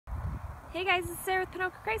Hey guys, it's Sarah with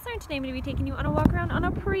Ponoka Chrysler, and today I'm going to be taking you on a walk around on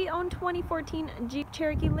a pre-owned 2014 Jeep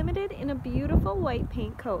Cherokee Limited in a beautiful white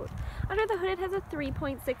paint coat. Under the hood it has a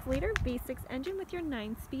 3.6 liter V6 engine with your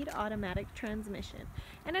 9-speed automatic transmission.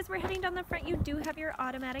 And as we're heading down the front, you do have your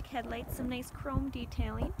automatic headlights, some nice chrome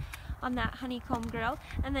detailing on that honeycomb grille,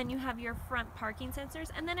 and then you have your front parking sensors.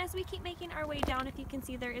 And then as we keep making our way down, if you can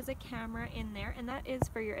see, there is a camera in there, and that is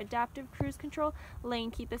for your adaptive cruise control,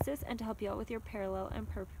 lane keep assist, and to help you out with your parallel and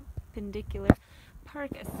perpendicular park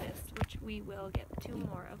assist, which we will get to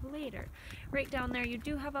more of later. Right down there you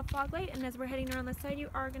do have a fog light, and as we're heading around the side you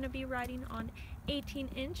are going to be riding on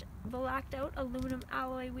 18-inch blacked out aluminum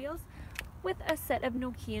alloy wheels with a set of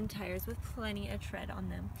Nokian tires with plenty of tread on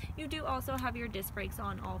them. You do also have your disc brakes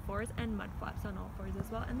on all fours and mud flaps on all fours as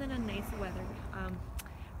well, and then a nice weathered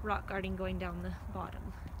rock guarding going down the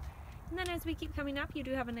bottom. And then as we keep coming up, you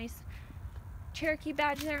do have a nice Cherokee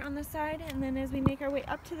badge there on the side, and then as we make our way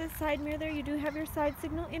up to the side mirror there, you do have your side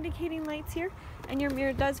signal indicating lights here, and your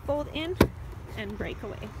mirror does fold in and break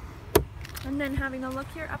away. And then having a look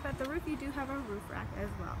here up at the roof, you do have a roof rack as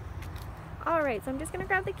well. Alright, so I'm just going to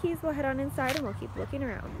grab the keys, we'll head on inside and we'll keep looking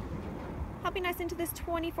around. Helping us into this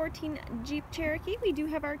 2014 Jeep Cherokee, we do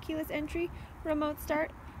have our keyless entry, remote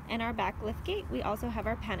start, and our back lift gate. We also have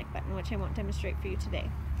our panic button, which I won't demonstrate for you today.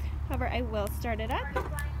 However, I will start it up.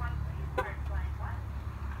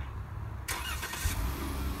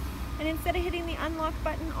 And instead of hitting the unlock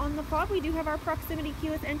button on the fob, we do have our proximity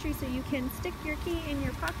keyless entry, so you can stick your key in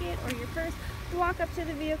your pocket or your purse, walk up to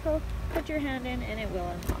the vehicle, put your hand in, and it will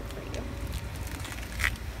unlock for you.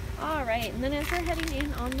 Alright, and then as we're heading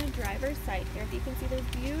in on the driver's side here, if you can see there's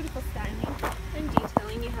beautiful styling and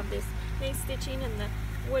detailing. You have this nice stitching and the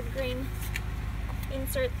wood grain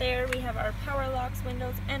insert there. We have our power locks,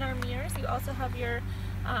 windows, and our mirrors. You also have your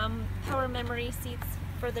power memory seats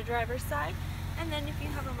for the driver's side. And then if you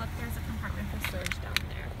have a look, there's a compartment for storage down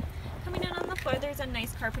there. Coming in on the floor, there's a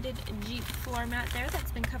nice carpeted Jeep floor mat there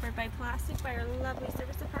that's been covered by plastic by our lovely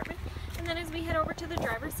service department. And then as we head over to the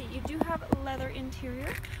driver's seat, you do have leather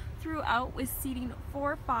interior throughout with seating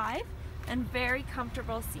 4-5 and very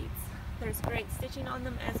comfortable seats. There's great stitching on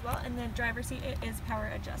them as well, and the driver's seat, it is power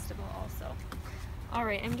adjustable also.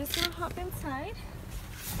 Alright, I'm just going to hop inside.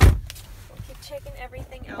 Keep checking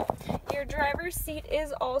everything out. Your driver's seat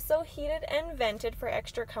is also heated and vented for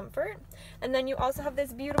extra comfort. And then you also have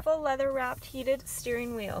this beautiful leather wrapped heated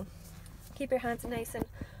steering wheel. Keep your hands nice and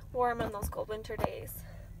warm on those cold winter days.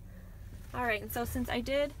 Alright, and so since I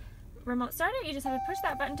did remote start it, you just have to push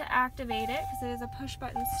that button to activate it, because it is a push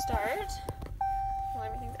button start. While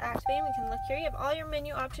everything's activating, we can look here. You have all your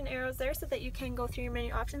menu option arrows there so that you can go through your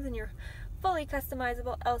menu options and your fully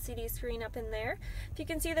customizable LCD screen up in there. If you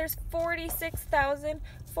can see, there's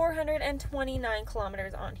 46,429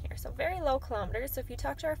 kilometers on here, so very low kilometers. So if you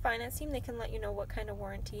talk to our finance team, they can let you know what kind of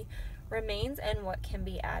warranty remains and what can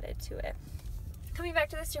be added to it. Coming back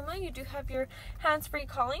to the steering wheel, you do have your hands-free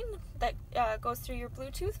calling that goes through your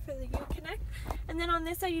Bluetooth for the Uconnect. And then on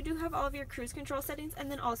this side, you do have all of your cruise control settings, and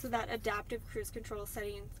then also that adaptive cruise control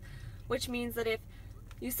settings, which means that if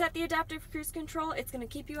you set the adaptive cruise control, it's going to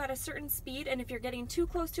keep you at a certain speed, and if you're getting too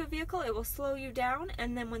close to a vehicle, it will slow you down,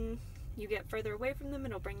 and then when you get further away from them,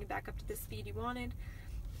 it'll bring you back up to the speed you wanted.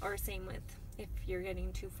 Or same with if you're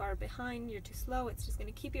getting too far behind, you're too slow, it's just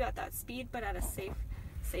going to keep you at that speed, but at a safe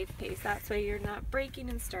pace. That's why you're not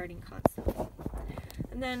braking and starting constantly.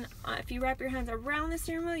 And then if you wrap your hands around the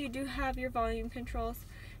steering wheel, you do have your volume controls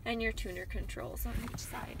and your tuner controls on each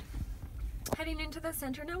side. Heading into the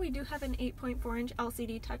center now, we do have an 8.4-inch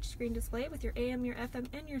LCD touchscreen display with your AM, your FM,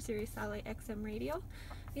 and your Sirius Satellite XM radio.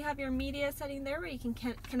 You have your media setting there where you can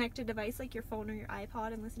connect a device like your phone or your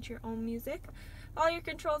iPod and listen to your own music. All your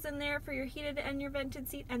controls in there for your heated and your vented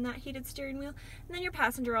seat and that heated steering wheel. And then your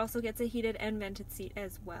passenger also gets a heated and vented seat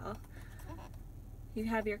as well. You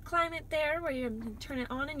have your climate there where you can turn it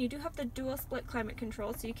on, and you do have the dual split climate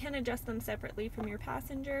control, so you can adjust them separately from your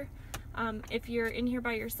passenger. If you're in here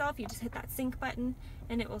by yourself, you just hit that sync button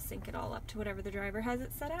and it will sync it all up to whatever the driver has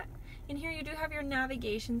it set at. In here you do have your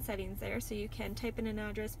navigation settings there, so you can type in an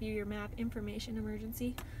address, view your map, information,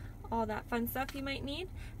 emergency, all that fun stuff you might need.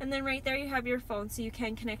 And then right there you have your phone, so you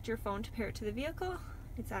can connect your phone to pair it to the vehicle.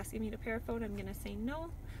 It's asking me to pair a phone, I'm going to say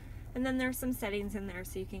no. And then there's some settings in there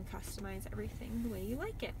so you can customize everything the way you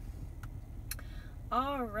like it.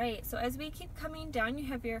 Alright, so as we keep coming down, you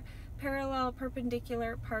have your parallel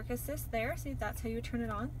perpendicular park assist there, so that's how you turn it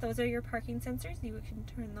on. Those are your parking sensors. You can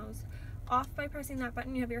turn those off by pressing that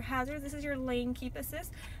button. You have your hazards. This is your lane keep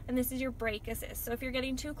assist, and this is your brake assist. So if you're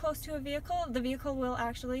getting too close to a vehicle, the vehicle will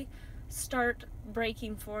actually start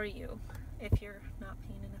braking for you if you're not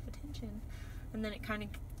paying enough attention. And then it kind of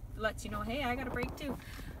lets you know, hey, I got a brake too.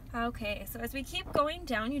 Okay, so as we keep going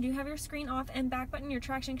down, you do have your screen off and back button, your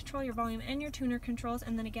traction control, your volume, and your tuner controls,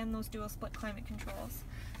 and then again those dual split climate controls.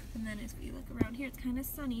 And then as we look around here, it's kind of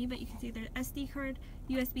sunny, but you can see there's SD card,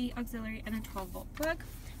 USB, auxiliary, and a 12-volt plug.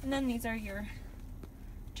 And then these are your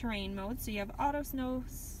terrain modes. So you have auto, snow,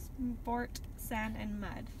 sport, sand, and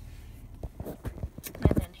mud.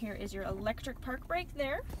 And then here is your electric park brake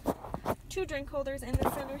there. 2 drink holders in the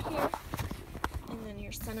center here. And then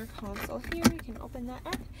your center console here, you can open that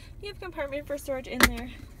up. You have a compartment for storage in there,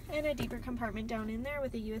 and a deeper compartment down in there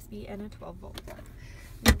with a USB and a 12-volt plug.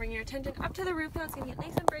 Now bring your attention up to the roof. Now it's going to get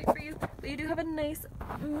nice and bright for you, but you do have a nice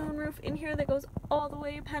moonroof in here that goes all the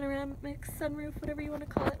way, panoramic sunroof, whatever you want to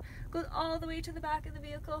call it, goes all the way to the back of the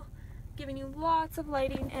vehicle, giving you lots of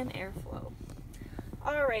lighting and airflow.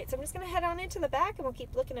 Alright, so I'm just going to head on into the back and we'll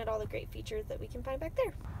keep looking at all the great features that we can find back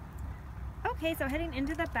there. Okay, so heading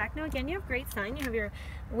into the back now, again, you have great sign. You have your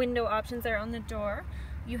window options there on the door.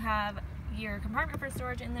 You have your compartment for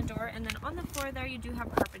storage in the door, and then on the floor there you do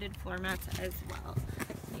have carpeted floor mats as well.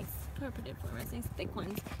 Nice carpeted floor mats, nice thick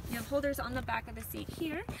ones. You have holders on the back of the seat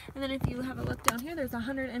here, and then if you have a look down here, there's a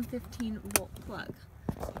 115-volt plug.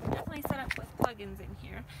 Definitely set up with plugins in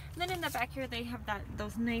here. And then in the back here they have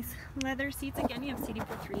those nice leather seats. Again, you have seating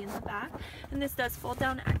for 3 in the back, and this does fold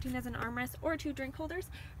down, acting as an armrest or 2 drink holders.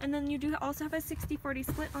 And then you do also have a 60-40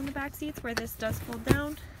 split on the back seats where this does fold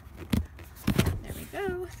down. There we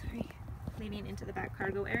go. Sorry. Leading into the back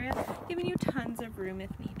cargo area, giving you tons of room if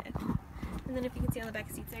needed. And then if you can see on the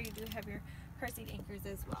back seats there, you do have your car seat anchors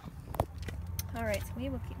as well. Alright, so we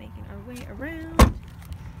will keep making our way around.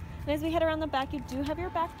 And as we head around the back, you do have your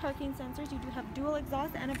back parking sensors. You do have dual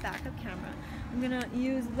exhaust and a backup camera. I'm going to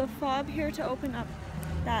use the fob here to open up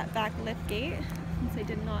that back lift gate, since I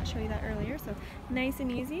did not show you that earlier. So nice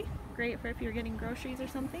and easy. Great for if you're getting groceries or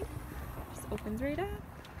something. Just opens right up.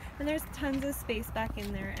 And there's tons of space back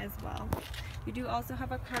in there as well. You do also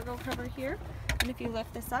have a cargo cover here. And if you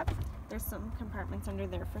lift this up, there's some compartments under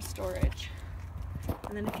there for storage.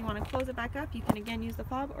 And then if you want to close it back up, you can again use the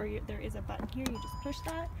fob, or there is a button here. You just push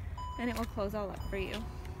that and it will close all up for you.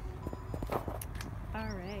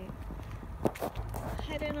 Alright,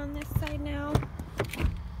 head in on this side now.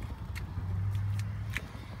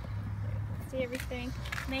 See everything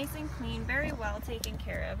nice and clean, very well taken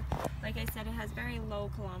care of. Like I said, it has very low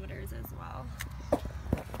kilometers as well.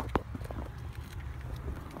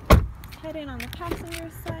 Head in on the passenger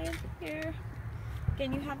side here.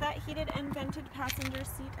 Again, you have that heated and vented passenger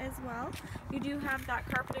seat as well. You do have that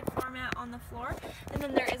carpeted floor mat on the floor, and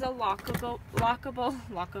then there is a lockable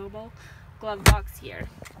glove box here.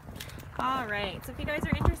 Alright, so if you guys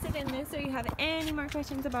are interested in this or you have any more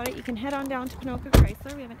questions about it, you can head on down to Ponoka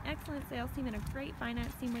Chrysler. We have an excellent sales team and a great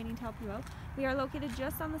finance team waiting to help you out. We are located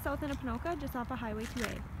just on the south end of Ponoka, just off of Highway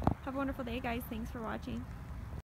 2A. Have a wonderful day, guys. Thanks for watching.